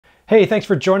Hey, thanks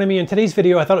for joining me. In today's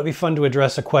video, I thought it'd be fun to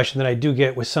address a question that I do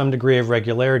get with some degree of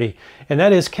regularity, and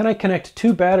that is, can I connect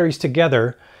two batteries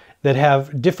together that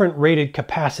have different rated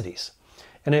capacities?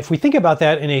 And if we think about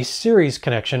that in a series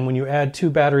connection, when you add two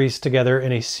batteries together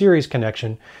in a series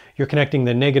connection, you're connecting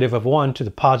the negative of one to the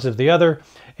positive of the other,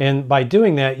 and by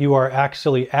doing that, you are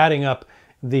actually adding up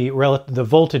the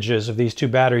voltages of these two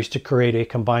batteries to create a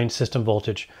combined system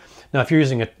voltage. Now, if you're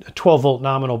using a 12 volt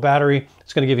nominal battery,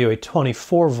 it's going to give you a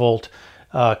 24 volt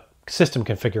system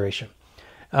configuration.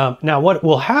 Now, what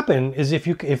will happen is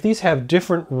if these have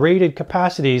different rated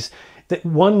capacities, that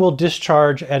one will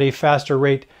discharge at a faster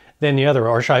rate than the other,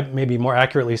 or should I maybe more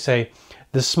accurately say,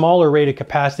 the smaller rated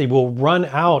capacity will run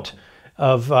out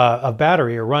of a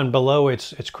battery or run below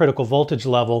its critical voltage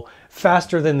level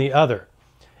faster than the other.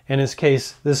 In this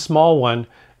case, this small one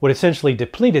would essentially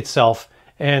deplete itself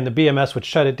and the BMS would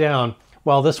shut it down,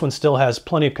 while this one still has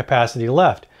plenty of capacity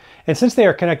left. And since they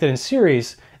are connected in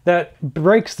series, that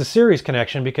breaks the series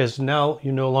connection, because now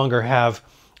you no longer have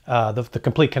the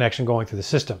complete connection going through the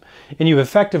system. And you've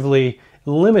effectively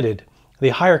limited the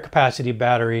higher capacity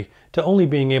battery to only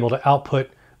being able to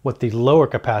output what the lower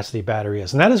capacity battery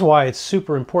is. And that is why it's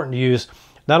super important to use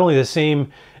not only the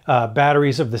same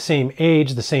batteries of the same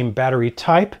age, the same battery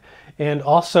type, and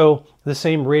also the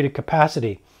same rated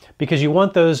capacity, because you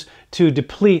want those to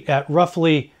deplete at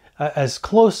roughly as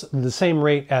close to the same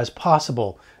rate as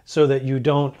possible, so that you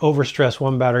don't overstress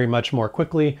one battery much more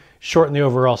quickly, shorten the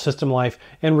overall system life,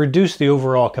 and reduce the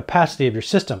overall capacity of your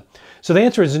system. So the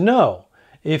answer is no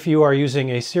if you are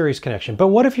using a series connection. But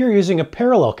what if you're using a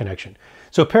parallel connection?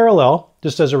 So parallel,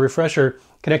 just as a refresher,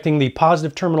 connecting the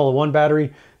positive terminal of one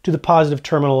battery to the positive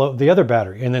terminal of the other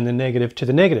battery, and then the negative to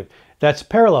the negative. That's a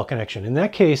parallel connection. In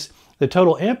that case, the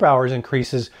total amp hours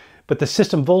increases, but the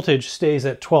system voltage stays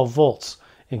at 12 volts,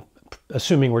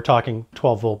 assuming we're talking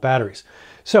 12 volt batteries.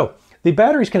 So the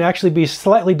batteries can actually be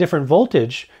slightly different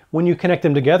voltage when you connect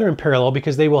them together in parallel,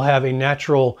 because they will have a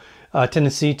natural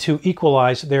tendency to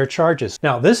equalize their charges.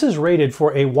 Now, this is rated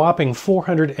for a whopping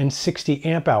 460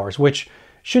 amp hours, which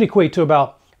should equate to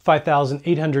about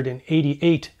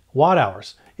 5,888 watt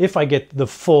hours if I get the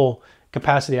full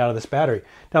capacity out of this battery.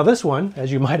 Now, this one,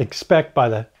 as you might expect by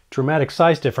the dramatic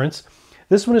size difference,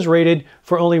 this one is rated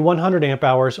for only 100 amp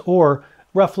hours, or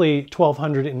roughly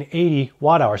 1,280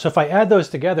 watt hours. So if I add those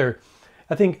together,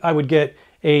 I think I would get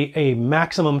a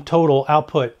maximum total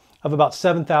output of about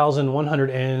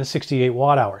 7,168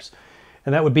 watt hours.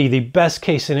 And that would be the best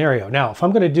case scenario. Now, if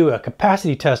I'm going to do a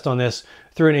capacity test on this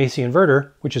through an AC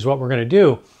inverter, which is what we're going to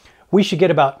do, we should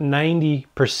get about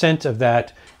 90% of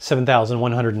that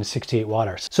 7,168 watt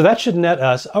hours. So that should net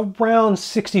us around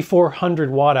 6,400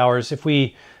 watt hours if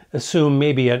we assume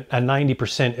maybe a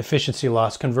 90% efficiency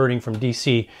loss converting from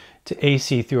DC to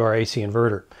AC through our AC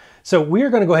inverter. So we are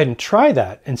going to go ahead and try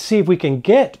that and see if we can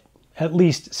get at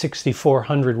least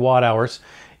 6,400 watt hours,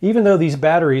 even though these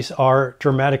batteries are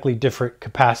dramatically different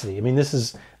capacity. I mean, this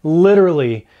is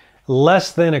literally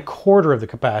less than a quarter of the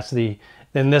capacity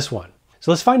than this one.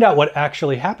 So let's find out what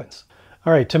actually happens.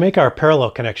 All right, to make our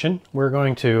parallel connection, we're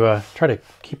going to try to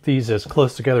keep these as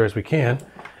close together as we can.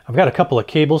 I've got a couple of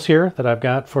cables here that I've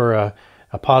got for a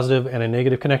positive and a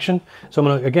negative connection. So I'm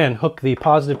going to, again, hook the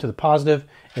positive to the positive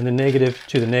and the negative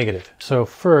to the negative. So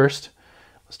first,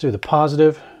 let's do the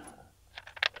positive.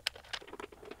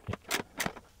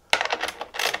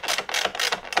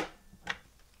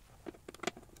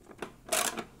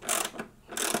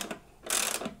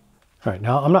 All right,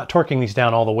 now I'm not torquing these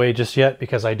down all the way just yet,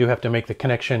 because I do have to make the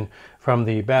connection from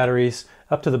the batteries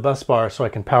up to the bus bar so I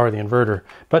can power the inverter.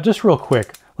 But just real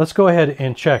quick, let's go ahead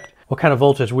and check what kind of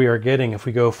voltage we are getting if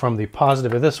we go from the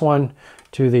positive of this one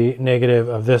to the negative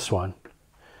of this one.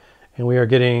 And we are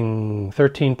getting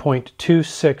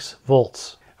 13.26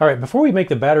 volts. All right, before we make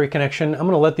the battery connection, I'm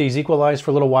going to let these equalize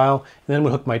for a little while, and then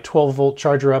we'll hook my 12 volt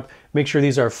charger up, make sure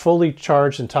these are fully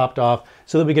charged and topped off,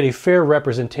 so that we get a fair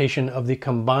representation of the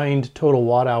combined total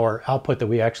watt hour output that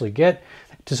we actually get,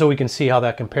 so we can see how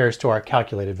that compares to our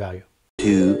calculated value.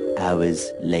 2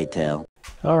 hours later.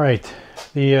 All right,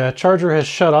 the charger has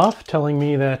shut off, telling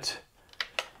me that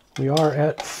we are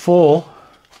at full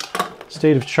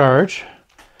state of charge.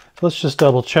 Let's just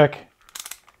double check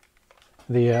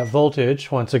the voltage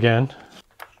once again.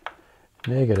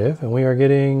 Negative, and we are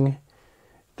getting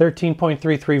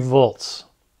 13.33 volts.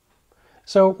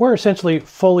 So we're essentially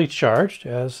fully charged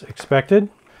as expected.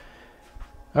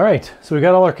 All right, so we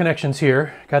got all our connections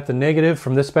here. Got the negative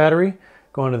from this battery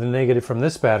going to the negative from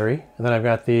this battery, and then I've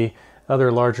got the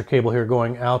other larger cable here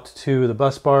going out to the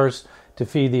bus bars to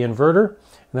feed the inverter. And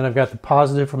then I've got the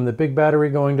positive from the big battery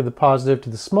going to the positive to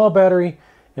the small battery,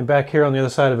 and back here on the other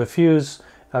side of a fuse,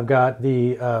 I've got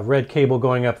the red cable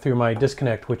going up through my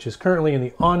disconnect, which is currently in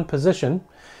the on position.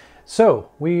 So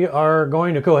we are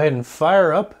going to go ahead and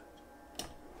fire up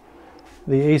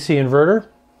the AC inverter.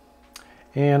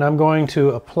 And I'm going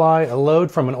to apply a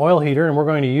load from an oil heater, and we're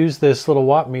going to use this little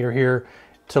watt meter here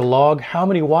to log how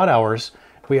many watt hours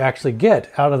we actually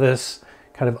get out of this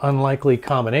kind of unlikely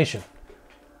combination.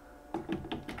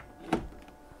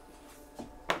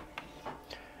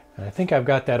 And I think I've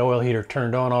got that oil heater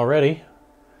turned on already.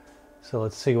 So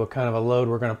let's see what kind of a load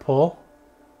we're going to pull.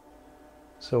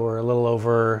 So we're a little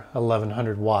over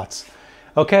 1100 watts.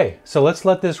 Okay, so let's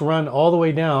let this run all the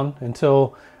way down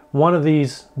until one of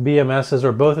these BMSs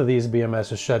or both of these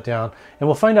BMSs shut down, and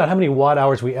we'll find out how many watt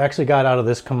hours we actually got out of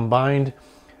this combined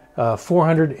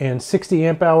 460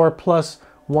 amp hour plus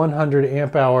 100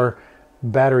 amp hour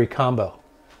battery combo.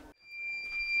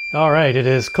 All right, it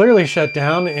is clearly shut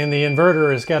down and the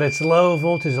inverter has got its low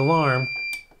voltage alarm.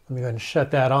 Let me go ahead and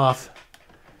shut that off.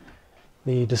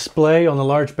 The display on the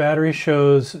large battery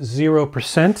shows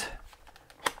 0%.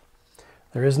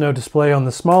 There is no display on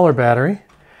the smaller battery.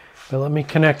 But let me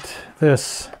connect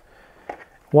this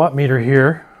watt meter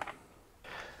here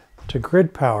to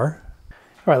grid power.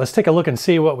 All right, let's take a look and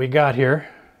see what we got here.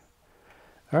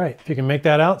 All right, if you can make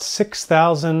that out,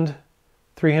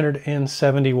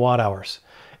 6,370 watt hours.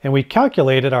 And we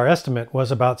calculated our estimate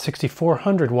was about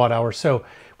 6,400 watt hours. So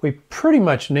we pretty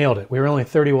much nailed it. We were only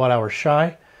 30 watt hours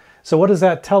shy. So what does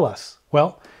that tell us?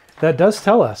 Well, that does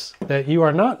tell us that you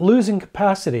are not losing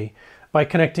capacity by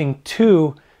connecting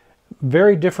two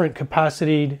very different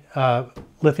capacity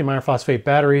lithium iron phosphate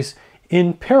batteries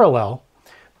in parallel,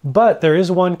 but there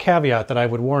is one caveat that I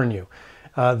would warn you.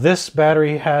 This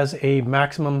battery has a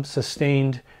maximum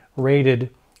sustained rated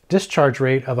discharge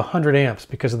rate of 100 amps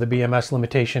because of the BMS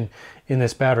limitation in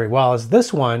this battery, while as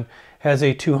this one has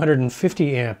a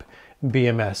 250 amp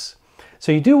BMS.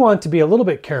 So you do want to be a little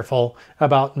bit careful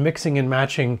about mixing and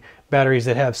matching batteries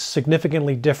that have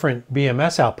significantly different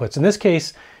BMS outputs. In this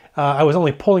case, I was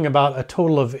only pulling about a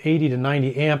total of 80 to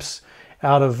 90 amps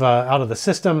out of the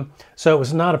system, so it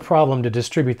was not a problem to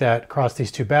distribute that across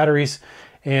these two batteries,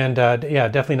 and yeah,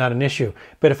 definitely not an issue.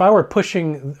 But if I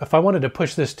wanted to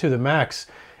push this to the max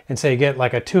and say get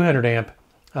like a 200 amp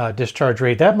discharge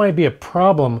rate, that might be a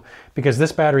problem because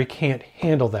this battery can't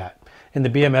handle that, and the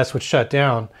BMS would shut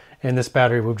down, and this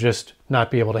battery would just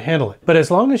not be able to handle it. But as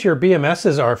long as your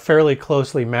BMSs are fairly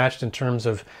closely matched in terms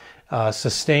of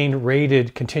sustained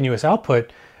rated continuous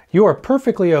output, you are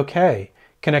perfectly okay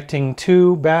connecting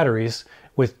two batteries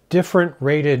with different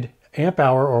rated amp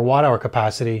hour or watt hour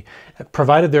capacity,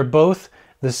 provided they're both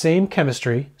the same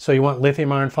chemistry. So you want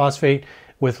lithium iron phosphate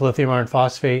with lithium iron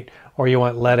phosphate, or you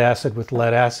want lead acid with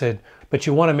lead acid, but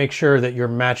you want to make sure that you're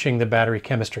matching the battery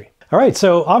chemistry. All right,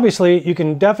 so obviously you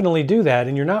can definitely do that,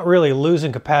 and you're not really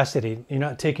losing capacity. You're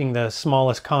not taking the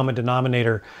smallest common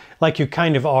denominator like you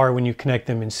kind of are when you connect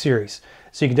them in series.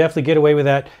 So you can definitely get away with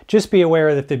that. Just be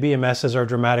aware that the BMSs are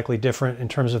dramatically different in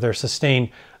terms of their sustained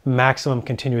maximum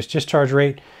continuous discharge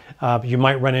rate. You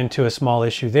might run into a small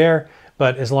issue there,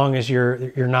 but as long as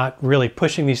you're not really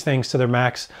pushing these things to their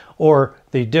max, or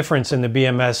the difference in the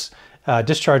BMS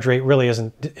discharge rate really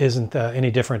isn't any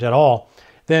different at all,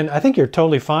 then I think you're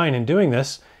totally fine in doing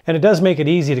this. And it does make it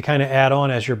easy to kind of add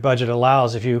on as your budget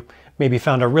allows. If you maybe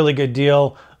found a really good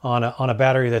deal on a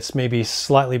battery that's maybe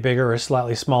slightly bigger or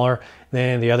slightly smaller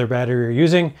than the other battery you're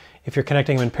using, if you're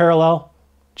connecting them in parallel,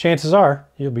 chances are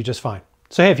you'll be just fine.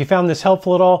 So hey, if you found this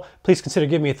helpful at all, please consider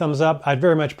giving me a thumbs up. I'd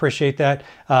very much appreciate that.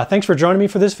 Thanks for joining me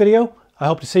for this video. I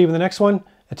hope to see you in the next one.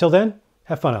 Until then,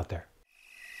 have fun out there.